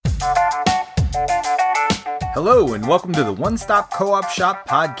Hello, and welcome to the One Stop Co-op Shop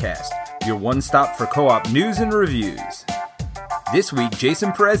podcast, your one stop for co-op news and reviews. This week,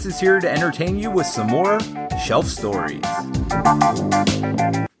 Jason Perez is here to entertain you with some more shelf stories.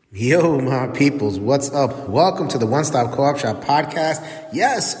 Yo, my peoples, what's up? Welcome to the One Stop Co-op Shop podcast.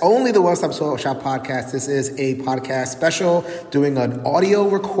 Yes, only the One Stop Co-op Shop podcast. This is a podcast special doing an audio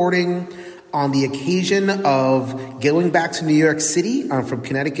recording on the occasion of going back to New York City. I'm from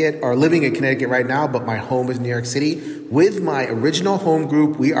Connecticut, or living in Connecticut right now, but my home is New York City. With my original home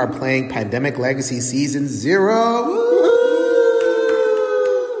group, we are playing Pandemic Legacy Season 0. Woo!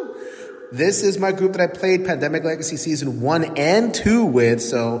 This is my group that I played Pandemic Legacy Season 1 and 2 with,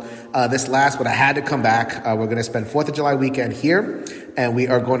 so this last one I had to come back. We're going to spend 4th of July weekend here, and we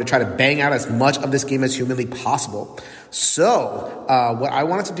are going to try to bang out as much of this game as humanly possible. So what I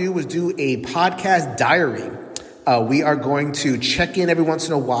wanted to do was do a podcast diary. We are going to check in every once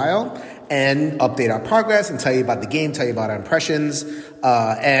in a while and update our progress and tell you about the game, tell you about our impressions,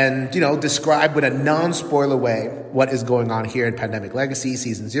 and, describe with a non-spoiler way what is going on here in Pandemic Legacy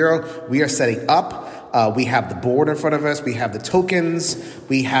Season 0. We are setting up. We have the board in front of us. We have the tokens.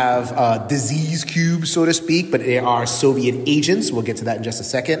 We have disease cubes, so to speak, but they are Soviet agents. We'll get to that in just a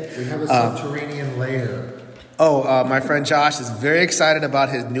second. We have a subterranean layer. My friend Josh is very excited about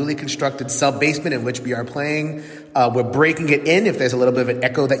his newly constructed sub-basement in which we are playing. We're breaking it in. If there's a little bit of an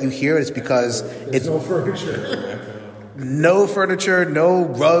echo that you hear, it's because There's no furniture. No furniture, no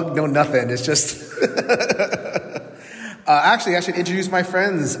rug, no nothing. It's just... Actually, I should introduce my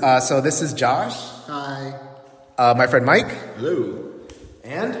friends. So this is Josh. Hi. My friend Mike. Hello.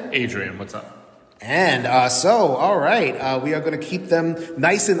 And? Adrian, what's up? And all right, we are going to keep them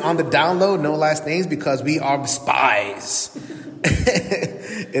nice and on the down low, no last names, because we are spies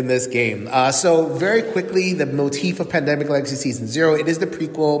in this game. So very quickly, the motif of Pandemic Legacy Season 0, it is the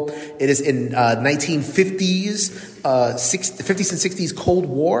prequel. It is in 1950s, 50s and 60s Cold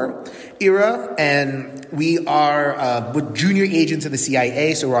War era, and we are with junior agents of the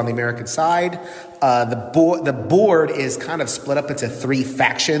CIA, so we're on the American side. The board is kind of split up into 3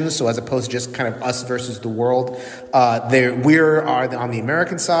 factions, so as opposed to just kind of us versus the world. We are on the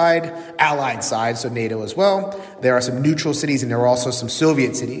American side, allied side, so NATO as well. There are some neutral cities, and there are also some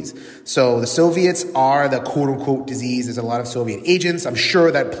Soviet cities. So the Soviets are the quote-unquote disease. There's a lot of Soviet agents. I'm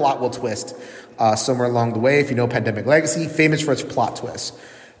sure that plot will twist somewhere along the way. If you know Pandemic Legacy, famous for its plot twists.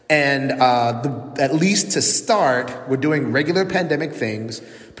 And at least to start, we're doing regular pandemic things,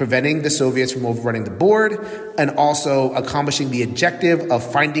 preventing the Soviets from overrunning the board, and also accomplishing the objective of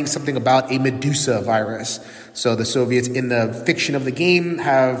finding something about a Medusa virus. So the Soviets in the fiction of the game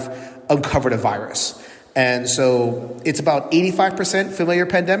have uncovered a virus. And so it's about 85% familiar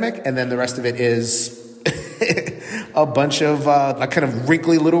pandemic, and then the rest of it is a bunch of kind of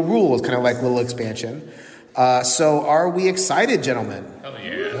wrinkly little rules, kind of like little expansion. So are we excited, gentlemen? Hell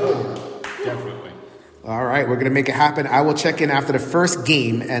yeah. Definitely. All right, we're going to make it happen. I will check in after the first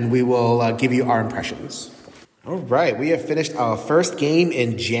game, and we will give you our impressions. All right, we have finished our first game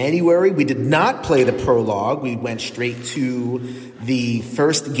in January. We did not play the prologue. We went straight to the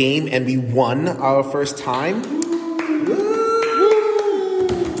first game, and we won our first time.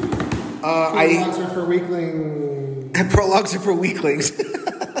 Prologues are for weaklings. Prologues are for weaklings.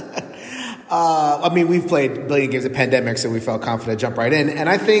 We've played a billion games of Pandemic, so we felt confident to jump right in. And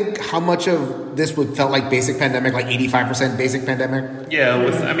I think how much of this felt like basic Pandemic, like 85% basic Pandemic? Yeah,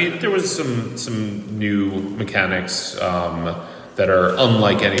 there was some new mechanics that are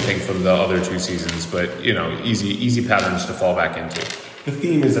unlike anything from the other 2 seasons, but, easy patterns to fall back into. The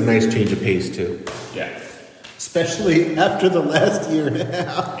theme is a nice change of pace, too. Yeah. Especially after the last year and a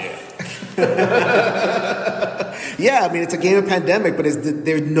half. Yeah, it's a game of Pandemic, but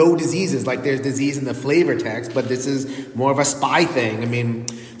there's no diseases. Like, there's disease in the flavor text, but this is more of a spy thing.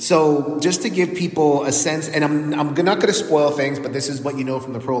 So just to give people a sense, and I'm not going to spoil things, but this is what you know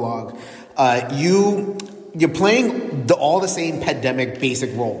from the prologue. You're playing all the same Pandemic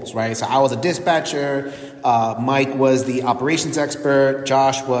basic roles, right? So I was a dispatcher, Mike was the operations expert,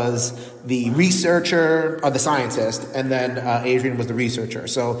 Josh was the researcher, or the scientist, and then Adrian was the researcher.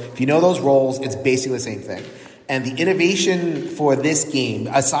 So if you know those roles, it's basically the same thing. And the innovation for this game,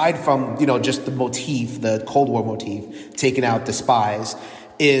 aside from, just the motif, the Cold War motif, taking out the spies,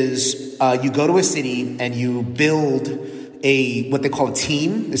 is you go to a city and you build what they call a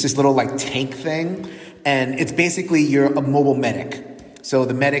team. It's this little tank thing. And it's basically you're a mobile medic. So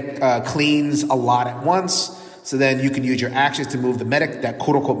the medic cleans a lot at once. So then you can use your actions to move the medic, that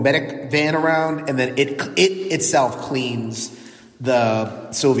quote-unquote medic van around, and then it itself cleans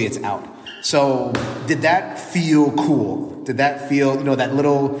the Soviets out. So did that feel cool? move? Did that feel, that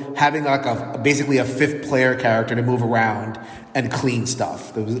little, having like basically a fifth player character to move around and clean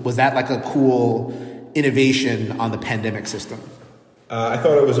stuff? Was that like a cool innovation on the Pandemic system? I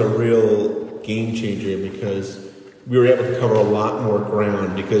thought it was a real game changer because we were able to cover a lot more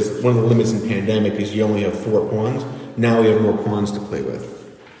ground, because one of the limits in Pandemic is you only have 4 pawns. Now we have more pawns to play with.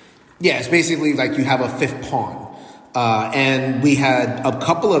 Yeah, it's basically like you have a fifth pawn. And we had a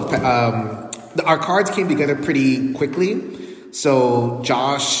couple of... our cards came together pretty quickly. So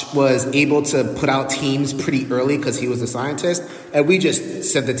Josh was able to put out teams pretty early because he was a scientist. And we just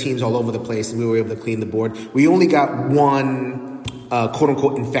sent the teams all over the place and we were able to clean the board. We only got one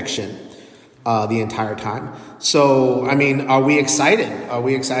quote-unquote infection the entire time. So, I mean, are we excited? Are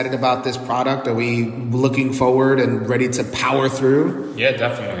we excited about this product? Are we looking forward and ready to power through? Yeah,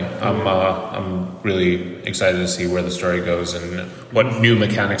 definitely. I'm really excited to see where the story goes and what new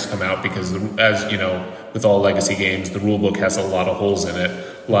mechanics come out, because as you know, with all legacy games, the rulebook has a lot of holes in it,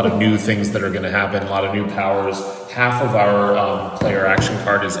 a lot of new things that are going to happen, a lot of new powers. Half of our player action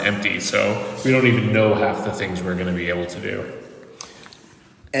card is empty, so we don't even know half the things we're going to be able to do.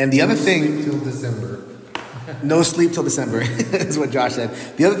 And the other thing... Till December. No sleep till December is what Josh said.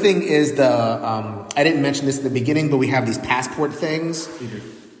 The other thing is I didn't mention this at the beginning, but we have these passport things,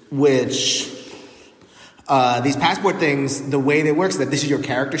 which these passport things, the way they work is that this is your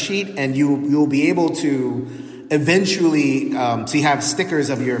character sheet, and you'll be able to eventually, so you have stickers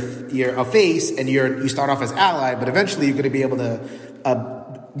of your face, and you start off as ally, but eventually you're going to be able to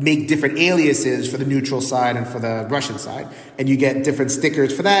make different aliases for the neutral side and for the Russian side. And you get different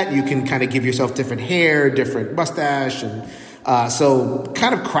stickers for that. You can kind of give yourself different hair, different mustache. And so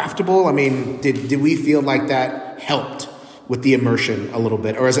kind of craftable. I mean, did we feel like that helped with the immersion a little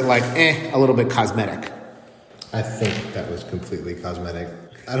bit? Or is it like, a little bit cosmetic? I think that was completely cosmetic.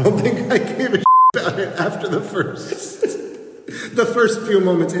 I don't think I gave a shit about it after the first few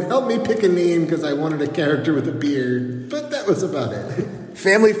moments. It helped me pick a name because I wanted a character with a beard, but that was about it.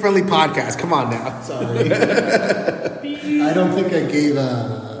 Family-friendly podcast. Come on now. Sorry. I don't think I gave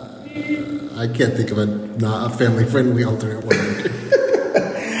I can't think of a family-friendly alternate word.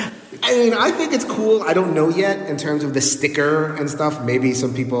 I mean, I think it's cool. I don't know yet in terms of the sticker and stuff. Maybe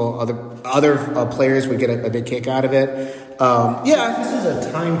some people, other players would get a big kick out of it. Yeah. This is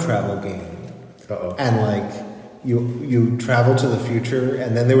a time travel game. Uh-oh. And like... You travel to the future,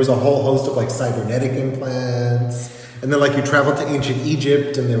 and then there was a whole host of like cybernetic implants, and then like you traveled to ancient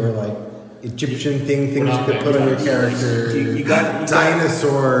Egypt, and there were like Egyptian things you could put on your character. You got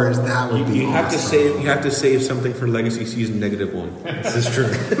dinosaurs. That would be. You have awesome. You have to save something for Legacy Season -1. This is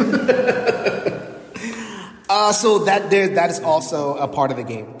true. So that is also a part of the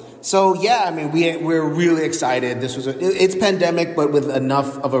game. So yeah, I mean, we're really excited. This was it's Pandemic, but with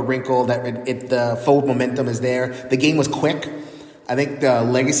enough of a wrinkle that the forward momentum is there. The game was quick. I think the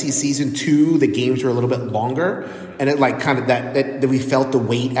Legacy Season 2, the games were a little bit longer, and it like kind of that we felt the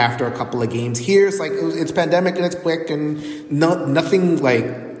weight after a couple of games. Here, it's like it's Pandemic and it's quick and nothing like.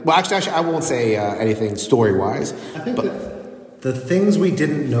 Well, actually, I won't say anything story wise. I think the things we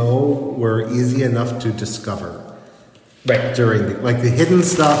didn't know were easy enough to discover. Right. During the hidden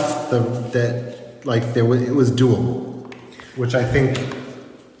stuff it was doable, which I think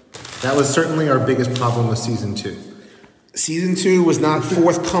that was certainly our biggest problem with Season 2. Season 2 was not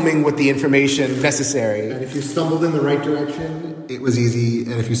forthcoming with the information necessary. And if you stumbled in the right direction, it was easy.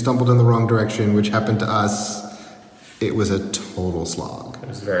 And if you stumbled in the wrong direction, which happened to us, it was a total slog. It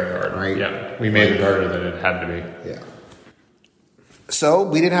was very hard. Right? Yeah, we made it harder than it had to be. Yeah. So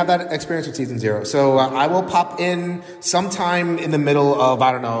we didn't have that experience with Season 0. So I will pop in sometime in the middle of,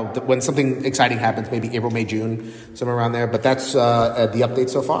 I don't know, when something exciting happens, maybe April, May, June, somewhere around there. But that's the update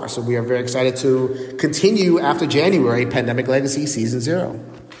so far. So we are very excited to continue after January, Pandemic Legacy Season 0.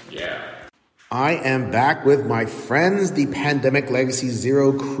 Yeah. I am back with my friends, the Pandemic Legacy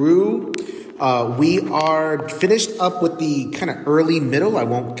 0 crew. We are finished up with the kind of early middle. I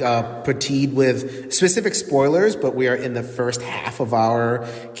won't proceed with specific spoilers, but we are in the first half of our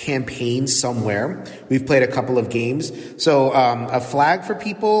campaign somewhere. We've played a couple of games. So a flag for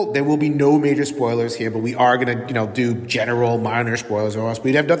people, there will be no major spoilers here, but we are going to do general minor spoilers or else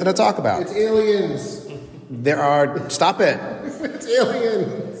we'd have nothing to talk about. It's aliens. Stop it. It's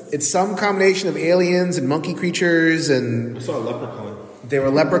aliens. It's some combination of aliens and monkey creatures and... I saw a leprechaun. There were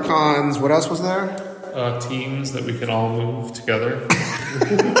leprechauns. What else was there? Teams that we can all move together.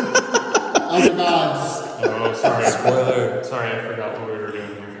 Oh, gods. Oh, sorry. Spoiler. Sorry, I forgot what we were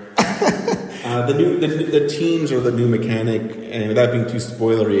doing here. The teams or the new mechanic, and without being too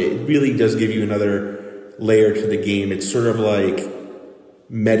spoilery, it really does give you another layer to the game. It's sort of like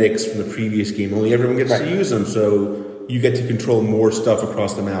medics from the previous game, only everyone gets to use them. So you get to control more stuff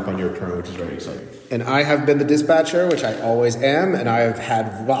across the map on your turn, which is very exciting. And I have been the dispatcher, which I always am, and I have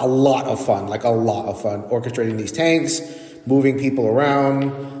had a lot of fun, orchestrating these tanks, moving people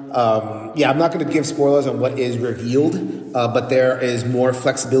around. I'm not going to give spoilers on what is revealed, but there is more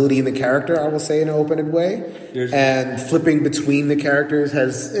flexibility in the character, I will say, in an open-ended way. And flipping between the characters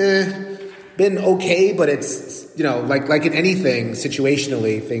has been okay, but it's, like in anything,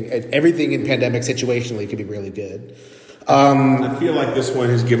 situationally, everything in Pandemic situationally could be really good. I feel like this one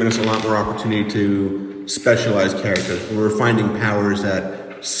has given us a lot more opportunity to specialize characters. We're finding powers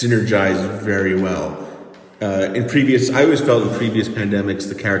that synergize very well. I always felt in previous Pandemics,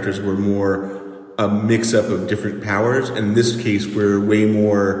 the characters were more a mix-up of different powers. And in this case, we're way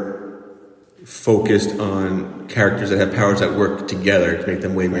more focused on characters that have powers that work together to make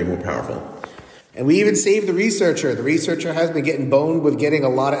them way, way more powerful. And we even saved the researcher. The researcher has been getting boned with getting a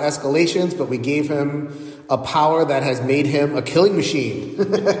lot of escalations, but we gave him a power that has made him a killing machine.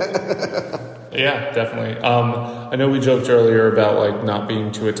 Yeah, definitely. I know we joked earlier about not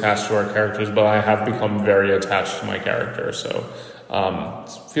being too attached to our characters, but I have become very attached to my character. So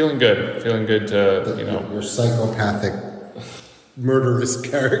it's feeling good to your psychopathic, murderous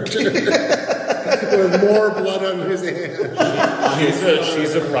character with more blood on his hands.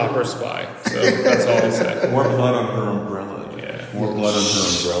 She's a proper spy. So that's all I'll say. More blood on her umbrella. Yeah, more blood on her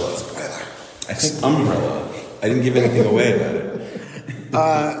umbrella. Spoiler. I said umbrella. I didn't give anything away about it.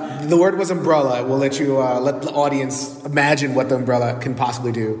 The word was umbrella. We'll let you let the audience imagine what the umbrella can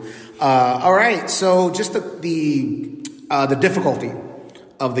possibly do. All right, so just the difficulty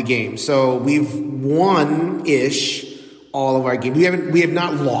of the game. So we've won-ish all of our games. We have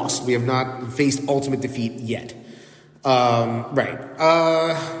not lost. We have not faced ultimate defeat yet. Right.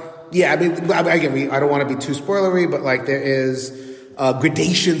 I don't want to be too spoilery, but there is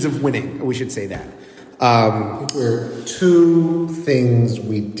gradations of winning. We should say that. There are two things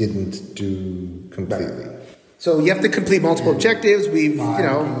we didn't do completely. So you have to complete multiple objectives. We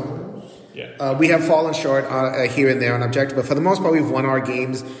have fallen short here and there on objectives, but for the most part, we've won our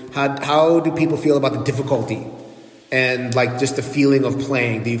games. How do people feel about the difficulty and just the feeling of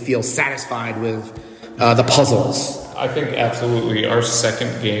playing? Do you feel satisfied with the puzzles? I think absolutely. Our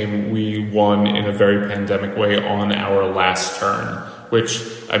second game, we won in a very pandemic way on our last turn, which,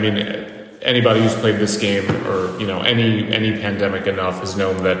 anybody who's played this game or, any pandemic enough has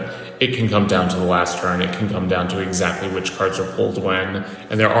known that it can come down to the last turn. It can come down to exactly which cards are pulled when.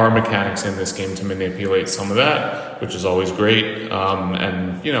 And there are mechanics in this game to manipulate some of that, which is always great.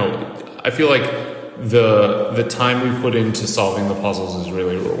 I feel like the time we put into solving the puzzles is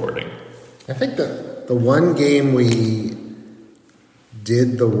really rewarding. I think that the one game we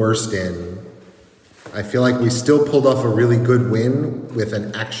did the worst in, I feel like we still pulled off a really good win with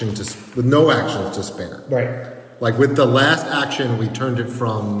with no actions to spare. Right. With the last action, we turned it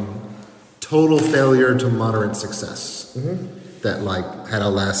from total failure to moderate success. Mm-hmm. That had a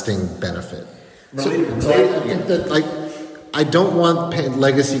lasting benefit. Right. So I think that I don't want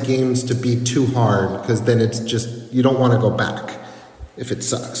legacy games to be too hard because then it's just you don't want to go back if it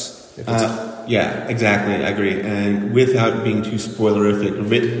sucks. Yeah, exactly. I agree. And without being too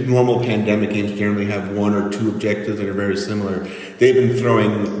spoilerific, normal pandemic games generally have one or two objectives that are very similar. They've been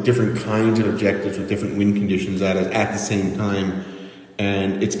throwing different kinds of objectives with different win conditions at us at the same time.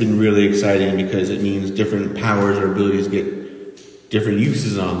 And it's been really exciting because it means different powers or abilities get different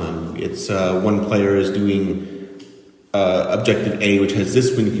uses on them. It's one player is doing objective A, which has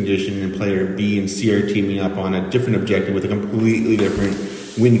this win condition, and player B and C are teaming up on a different objective with a completely different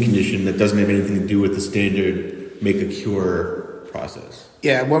win condition that doesn't have anything to do with the standard make a cure process.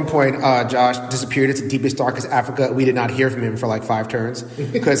 Yeah, at one point, Josh disappeared into deepest, darkest Africa. We did not hear from him for 5 turns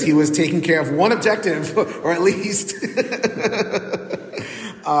because he was taking care of one objective, or at least.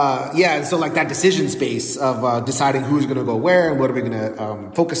 And so that decision space of deciding who's going to go where and what are we going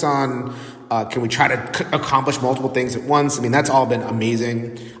to focus on. Can we try to accomplish multiple things at once? That's all been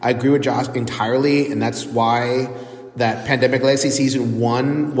amazing. I agree with Josh entirely, and that's why that Pandemic Legacy Season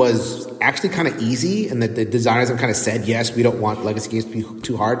 1 was actually kind of easy, and that the designers have kind of said, yes, we don't want Legacy games to be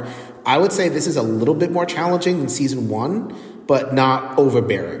too hard. I would say this is a little bit more challenging than Season 1, but not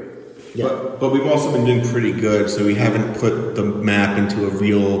overbearing. Yeah. But we've also been doing pretty good, so we haven't put the map into a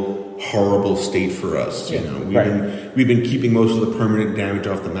real horrible state for us. We've been keeping most of the permanent damage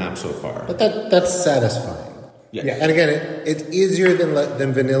off the map so far. But that's satisfying. Yeah. And again, it's easier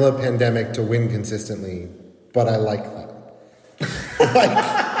than vanilla Pandemic to win consistently, but I like that.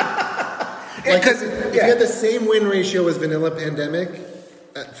 Because if you had the same win ratio as vanilla Pandemic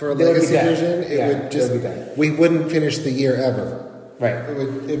for a legacy version, we wouldn't finish the year ever. Right.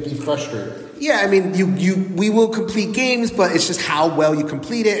 It'd be frustrating. Yeah, I mean, we will complete games, but it's just how well you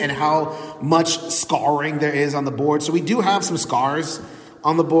complete it and how much scarring there is on the board. So we do have some scars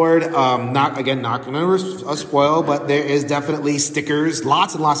on the board. Not going to spoil, but there is definitely stickers,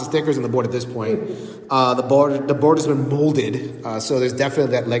 lots and lots of stickers on the board at this point. The board has been molded, so there's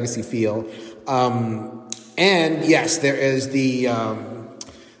definitely that legacy feel. And yes, there is the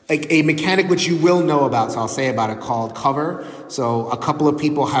a mechanic which you will know about, so I'll say about it, called cover. So a couple of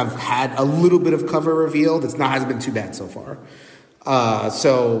people have had a little bit of cover revealed. Hasn't been too bad so far.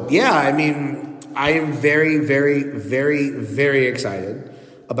 So yeah, I mean, I am very, very, very, very excited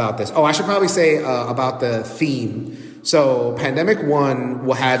about this. Oh, I should probably say about the theme. So Pandemic 1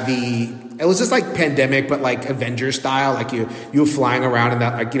 had it was just like Pandemic, but like Avengers style. Like you were flying around in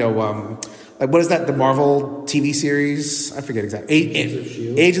that, like, like what is that? The Marvel TV series? I forget exactly.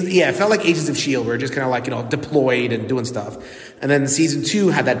 Agents of S.H.I.E.L.D. It felt like Agents of S.H.I.E.L.D. We're just kind of like, deployed and doing stuff. And then season 2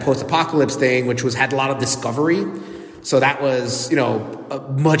 had that post-apocalypse thing, which had a lot of discovery. So that was, a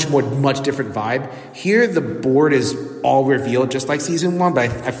much different vibe. Here, the board is all revealed, just like season 1,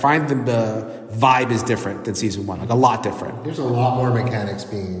 but I find the vibe is different than season 1, like a lot different. There's a lot more mechanics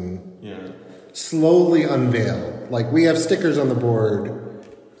being slowly unveiled. Like, we have stickers on the board.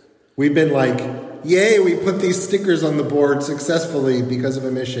 We've been like, yay, we put these stickers on the board successfully because of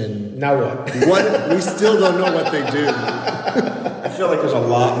a mission. Now what? We still don't know what they do. I feel like there's a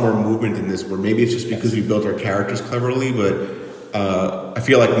lot more movement in this, where maybe it's just because we built our characters cleverly, but I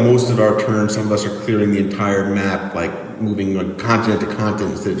feel like most of our turns, some of us are clearing the entire map, like moving continent to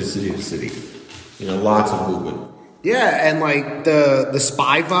continent instead of just city to city. Lots of movement. Yeah, and like the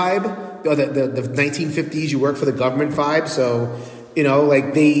spy vibe, the 1950s, you work for the government vibe, so...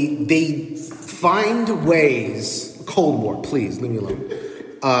 like they find ways. Cold War, please leave me alone.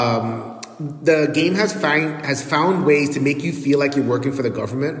 The game has found ways to make you feel like you're working for the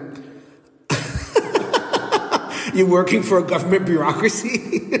government. You're working for a government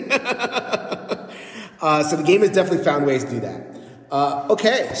bureaucracy. So the game has definitely found ways to do that.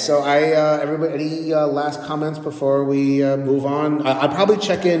 Okay, so everybody, any last comments before we move on? I'll probably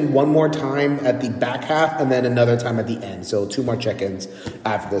check in one more time at the back half and then another time at the end. So 2 more check-ins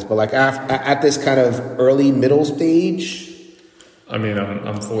after this. But like at this kind of early middle stage. I mean,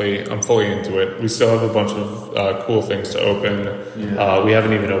 I'm fully into it. We still have a bunch of cool things to open. Yeah. We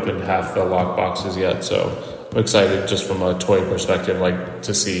haven't even opened half the lock boxes yet, so I'm excited just from a toy perspective, like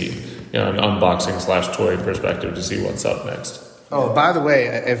to see an unboxing/toy perspective to see what's up next. Oh, by the way,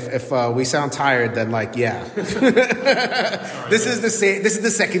 if we sound tired, then this is the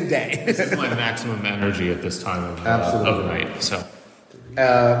second day. This is my maximum energy at this time of the night. So,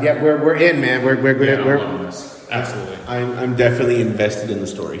 we're in, man. We're absolutely. I'm definitely invested in the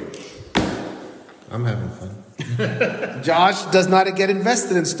story. I'm having fun. Josh does not get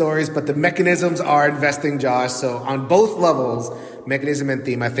invested in stories, but the mechanisms are investing Josh. So on both levels, mechanism and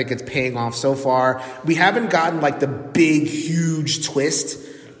theme, I think it's paying off so far. We haven't gotten like the big, huge twist,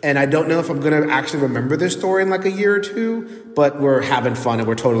 and I don't know if I'm going to actually remember this story in like a year or 2, but we're having fun and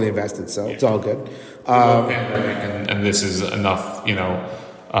we're totally invested, so it's all good. And this is enough,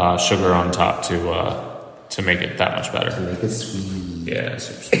 sugar on top to make it that much better. To make it sweet. Yeah,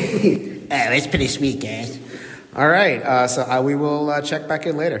 super sweet. It's pretty sweet, guys. All right, so we will check back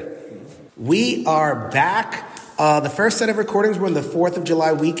in later. We are back. The first set of recordings were in the 4th of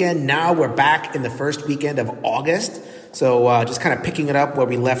July weekend. Now we're back in the first weekend of August. So just kind of picking it up where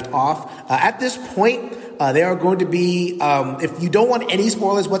we left off. At this point, there are going to be, if you don't want any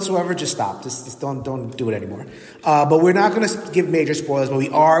spoilers whatsoever, just stop. Just don't do it anymore. But we're not going to give major spoilers, but we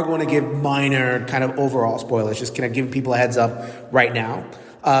are going to give minor kind of overall spoilers. Just kind of giving people a heads up right now.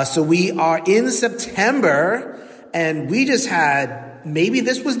 So we are in September, and we just had... Maybe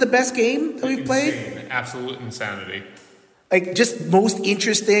this was the best game that we've played. Absolute insanity. Like, just most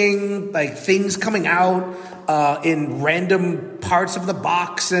interesting, like, things coming out in random parts of the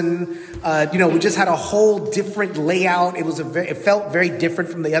box. And, we just had a whole different layout. It felt very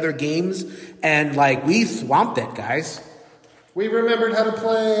different from the other games. And, like, we swamped it, guys. We remembered how to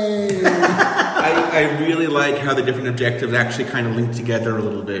play. I really like how the different objectives actually kind of link together a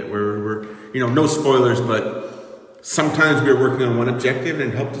little bit. We're no spoilers, but... Sometimes we were working on one objective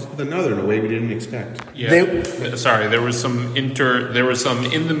and it helped us with another in a way we didn't expect. Yeah. There was some in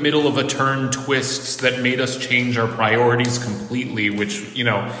the middle of a turn twists that made us change our priorities completely, which,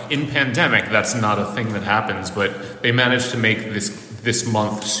 in pandemic, that's not a thing that happens, but they managed to make this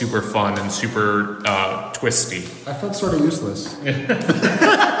month super fun and super twisty. I felt sort of useless.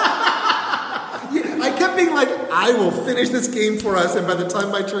 I kept being like, I will finish this game for us, and by the time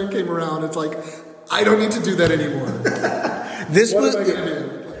my turn came around, it's like, I don't need to do that anymore.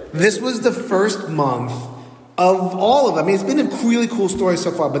 this was the first month of all of them. I mean, it's been a really cool story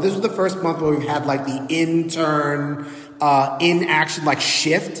so far, but this was the first month where we've had like the intern in action like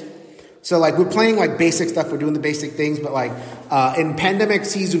shift. So like we're playing like basic stuff, we're doing the basic things, but like in Pandemic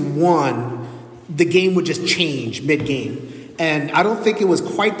Season 1, the game would just change mid-game. And I don't think it was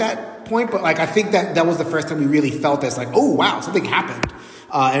quite that point, but like I think that was the first time we really felt this, like, oh wow, something happened.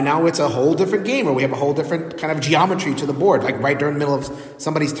 And now it's a whole different game, or we have a whole different kind of geometry to the board, like right during the middle of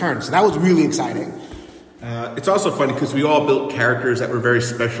somebody's turn. So that was really exciting. It's also funny because we all built characters that were very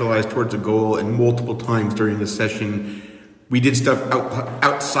specialized towards a goal, and multiple times during the session, we did stuff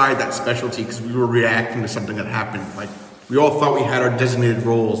outside that specialty because we were reacting to something that happened. Like, we all thought we had our designated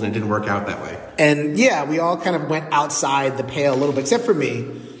roles, and it didn't work out that way. And yeah, we all kind of went outside the pale a little bit, except for me.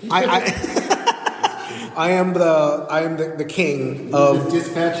 I am the king of the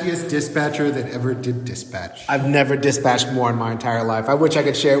dispatchiest dispatcher that ever did dispatch. I've never dispatched more in my entire life. I wish I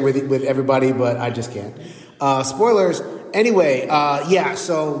could share it with everybody, but I just can't. Spoilers. Anyway,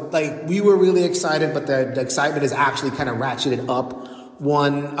 so like we were really excited, but the excitement is actually kind of ratcheted up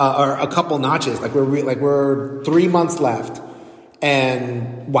one or a couple notches. Like we're 3 months left,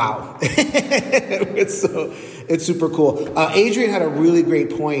 and wow, it's super cool. Adrian had a really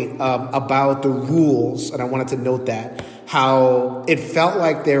great point about the rules, and I wanted to note that how it felt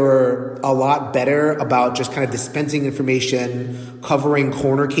like they were a lot better about just kind of dispensing information, covering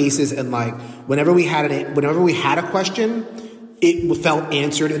corner cases, and like whenever we had a question, it felt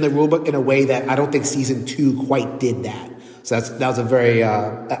answered in the rulebook in a way that I don't think Season 2 quite did that. So that was a very.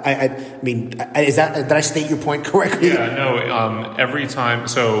 Did I state your point correctly? Yeah, no. Every time,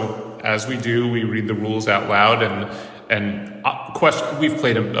 so as we do, we read the rules out loud, and we've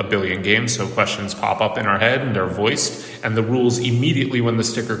played a billion games, so questions pop up in our head and they're voiced, and the rules immediately when the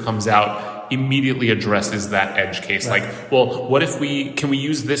sticker comes out immediately addresses that edge case. Right. Like, well, what if can we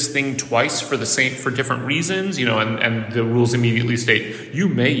use this thing twice for different reasons? You know, and the rules immediately state you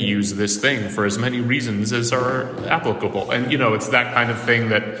may use this thing for as many reasons as are applicable, and you know, it's that kind of thing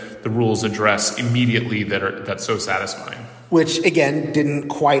that the rules address immediately that's so satisfying. Which again didn't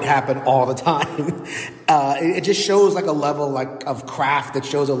quite happen all the time. It just shows like a level like of craft. That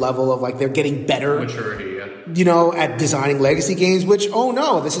shows a level of like they're getting better, maturity, yeah. You know, at designing legacy games. Which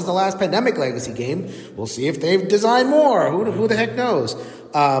this is the last Pandemic legacy game. We'll see if they've designed more. Who the heck knows?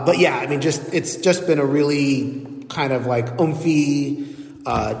 But yeah, I mean, it's just been a really kind of like oomphy.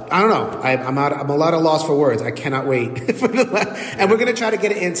 I don't know. I'm a lot of loss for words. I cannot wait and we're gonna try to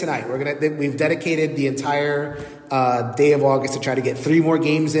get it in tonight. We've dedicated the entire day of August to try to get 3 more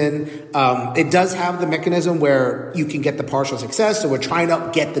games in. It does have the mechanism where you can get the partial success, so we're trying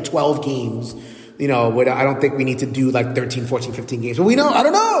to get the 12 games. You know, I don't think we need to do like 13, 14, 15 games. But I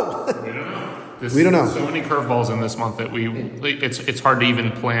don't know. We don't know. So many curveballs in this month that it's hard to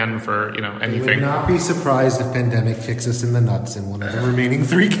even plan for, you know, anything. I would not be surprised if Pandemic kicks us in the nuts in one of the remaining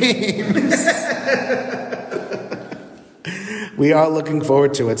 3 games. We are looking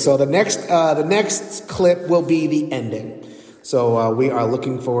forward to it. So the next clip will be the ending. So we are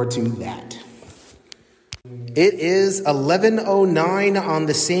looking forward to that. It is 11:09 on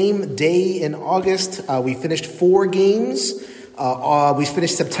the same day in August. We finished 4 games. We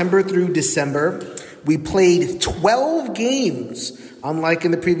finished September through December. We played 12 games, unlike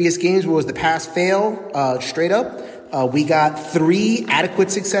in the previous games where it was the pass-fail straight up. We got 3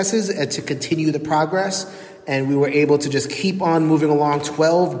 adequate successes to continue the progress, and we were able to just keep on moving along.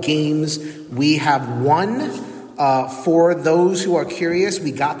 12 games. We have won. For those who are curious,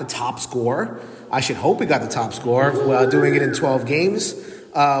 we got the top score. I should hope we got the top score doing it in 12 games.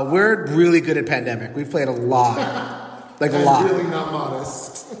 We're really good at Pandemic. We've played a lot. Like a lot. Really not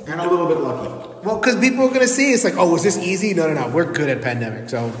modest. And a little bit lucky. Well, because people are going to see, it's like, oh, was this easy? No. We're good at Pandemic.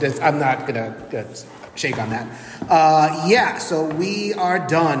 So I'm not going to shake on that. So we are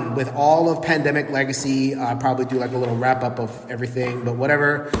done with all of Pandemic Legacy. I'll probably do like a little wrap up of everything, but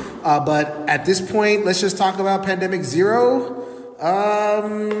whatever. But at this point, let's just talk about Pandemic Zero.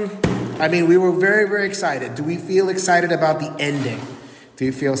 We were very, very excited. Do we feel excited about the ending? Do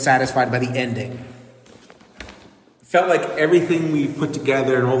you feel satisfied by the ending? Felt like everything we put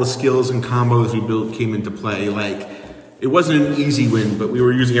together and all the skills and combos we built came into play. Like, it wasn't an easy win, but we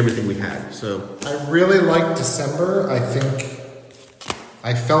were using everything we had. So I really liked December. I think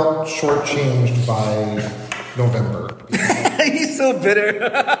I felt shortchanged by November. He's so bitter.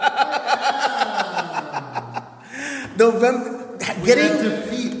 November. Getting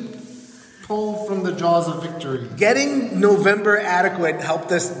defeat pulled from the jaws of victory. Getting November adequate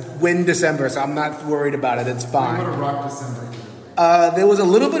helped us win December, so I'm not worried about it. It's fine. We would have rocked December. There was a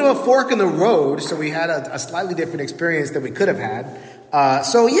little bit of a fork in the road, so we had a slightly different experience than we could have had.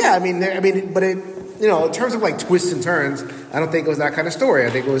 So yeah, but it, in terms of like twists and turns, I don't think it was that kind of story. I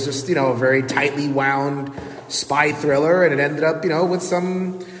think it was just a very tightly wound spy thriller, and it ended up with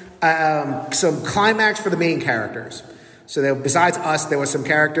some climax for the main characters. So besides us, there were some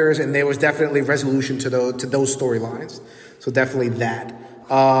characters, and there was definitely resolution to those storylines. So definitely that.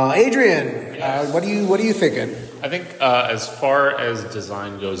 Adrian, Yes. what are you thinking? I think as far as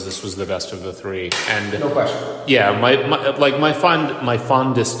design goes, this was the best of the three, and No question. yeah, my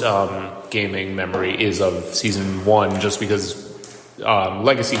fondest gaming memory is of season 1, just because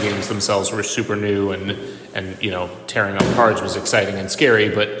legacy games themselves were super new, and tearing up cards was exciting and scary,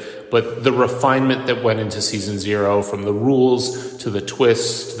 but the refinement that went into season 0, from the rules to the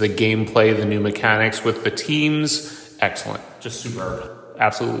twists, to the gameplay, the new mechanics with the teams, excellent, just superb,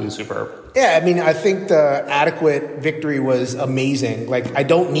 absolutely superb. Yeah, I think the adequate victory was amazing. Like, I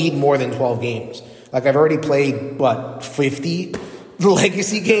don't need more than 12 games. Like, I've already played, 50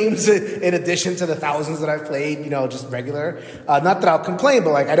 legacy games in addition to the thousands that I've played, just regular. Not that I'll complain,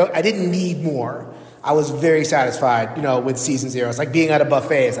 but I didn't need more. I was very satisfied, with season 0. It's like being at a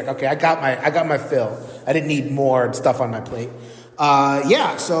buffet. It's like, okay, I got my fill. I didn't need more stuff on my plate.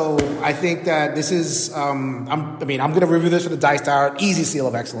 So I think that this is, I'm going to review this for the Dice Tower. Easy seal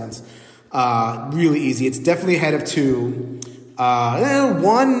of excellence. Really easy. It's definitely ahead of 2.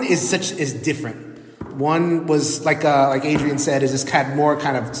 1 is different. 1 was like Adrian said, is this had more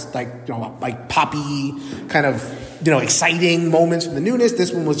kind of like poppy kind of, exciting moments from the newness.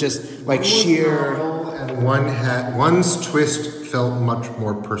 This one was just like sheer. And one's twist felt much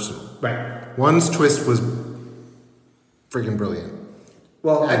more personal. Right. One's twist was freaking brilliant.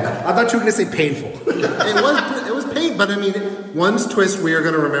 Well, I thought you were going to say painful. It was pain, but one's twist we are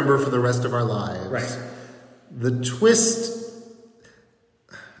going to remember for the rest of our lives. Right. The twist.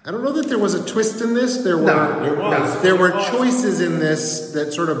 I don't know that there was a twist in this. There were choices in this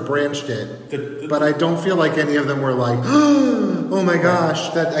that sort of branched it, but I don't feel like any of them were like, oh my gosh,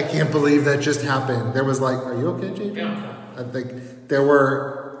 that I can't believe that just happened. There was like, are you okay, JJ? Yeah. I think there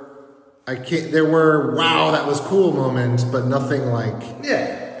were. There were wow, that was cool moments, but nothing like.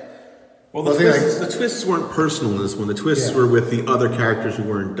 Yeah. Well, the twists weren't personal in this one. The twists were with the other characters who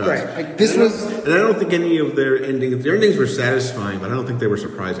weren't Dust. Right. Like, this was, and I don't think any of their endings were satisfying, but I don't think they were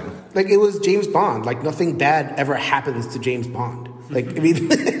surprising. like, it was James Bond. Like, nothing bad ever happens to James Bond. Like, he. I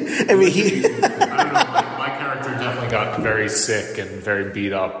don't know. My character definitely got very sick and very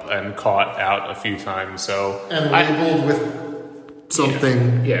beat up and caught out a few times. So And labeled with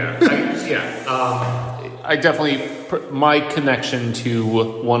something. I definitely, my connection to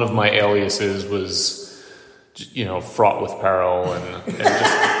one of my aliases was, fraught with peril, and just,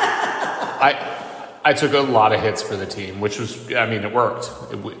 I took a lot of hits for the team, which was, it worked.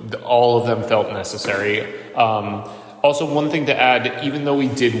 All of them felt necessary. Also, one thing to add, even though we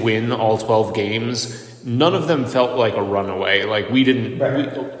did win all 12 games, none of them felt like a runaway. Like, we didn't,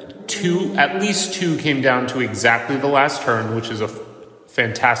 at least 2 came down to exactly the last turn, which is a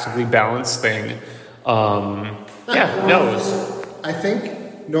fantastically balanced thing. I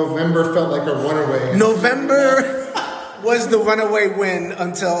think November felt like a runaway. November was the runaway win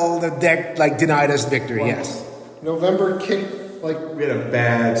until the deck denied us victory. Yes. November kicked We had a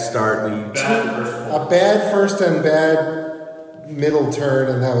bad start. a bad first and bad middle turn,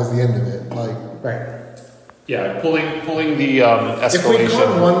 and that was the end of it. Right. Yeah, pulling the If we escalation.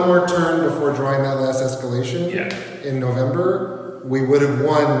 caught one more turn before drawing that last escalation in November, we would have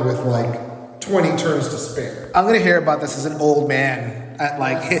won with 20 turns to spare. I'm going to hear about this as an old man.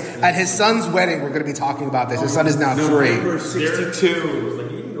 At his son's wedding, we're going to be talking about this. His son is now 3. November 62.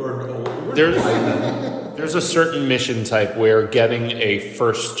 There's a certain mission type where getting a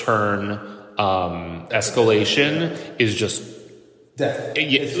first turn escalation is just Death.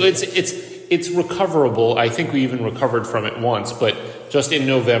 It's recoverable. I think we even recovered from it once, but just in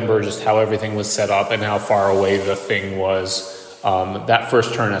November, just how everything was set up and how far away the thing was, that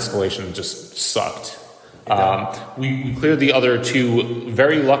first turn escalation just sucked. We cleared the other 2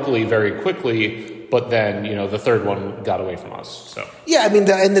 very luckily, very quickly, but then, the third one got away from us. So Yeah, at the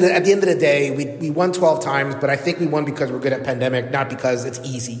end of the day, we won 12 times, but I think we won because we're good at Pandemic, not because it's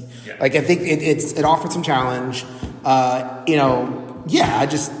easy. Yeah. I think it offered some challenge.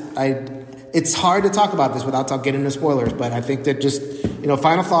 It's hard to talk about this without getting into spoilers, but I think that just,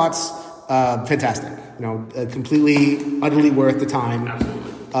 final thoughts, fantastic. Completely, utterly worth the time.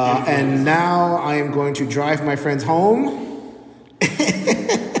 absolutely. And now I am going to drive my friends home.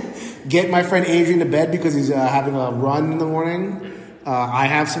 Get my friend Adrian to bed because he's having a run in the morning. I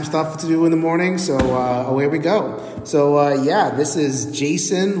have some stuff to do in the morning, so away we go. So, this is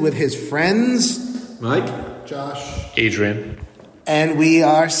Jason with his friends. Mike? Josh. Adrian. And we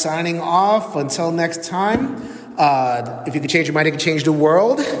are signing off. Until next time, if you could change your mind, you can change the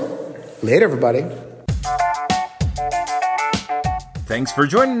world. Later, everybody. Thanks for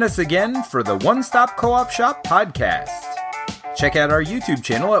joining us again for the One Stop Co-op Shop podcast. Check out our YouTube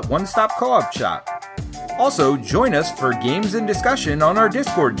channel at One Stop Co-op Shop. Also, join us for games and discussion on our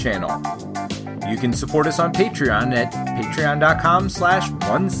Discord channel. You can support us on Patreon at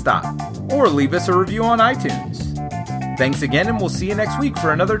patreon.com/onestop or leave us a review on iTunes. Thanks again, and we'll see you next week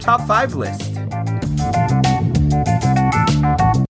for another Top 5 list.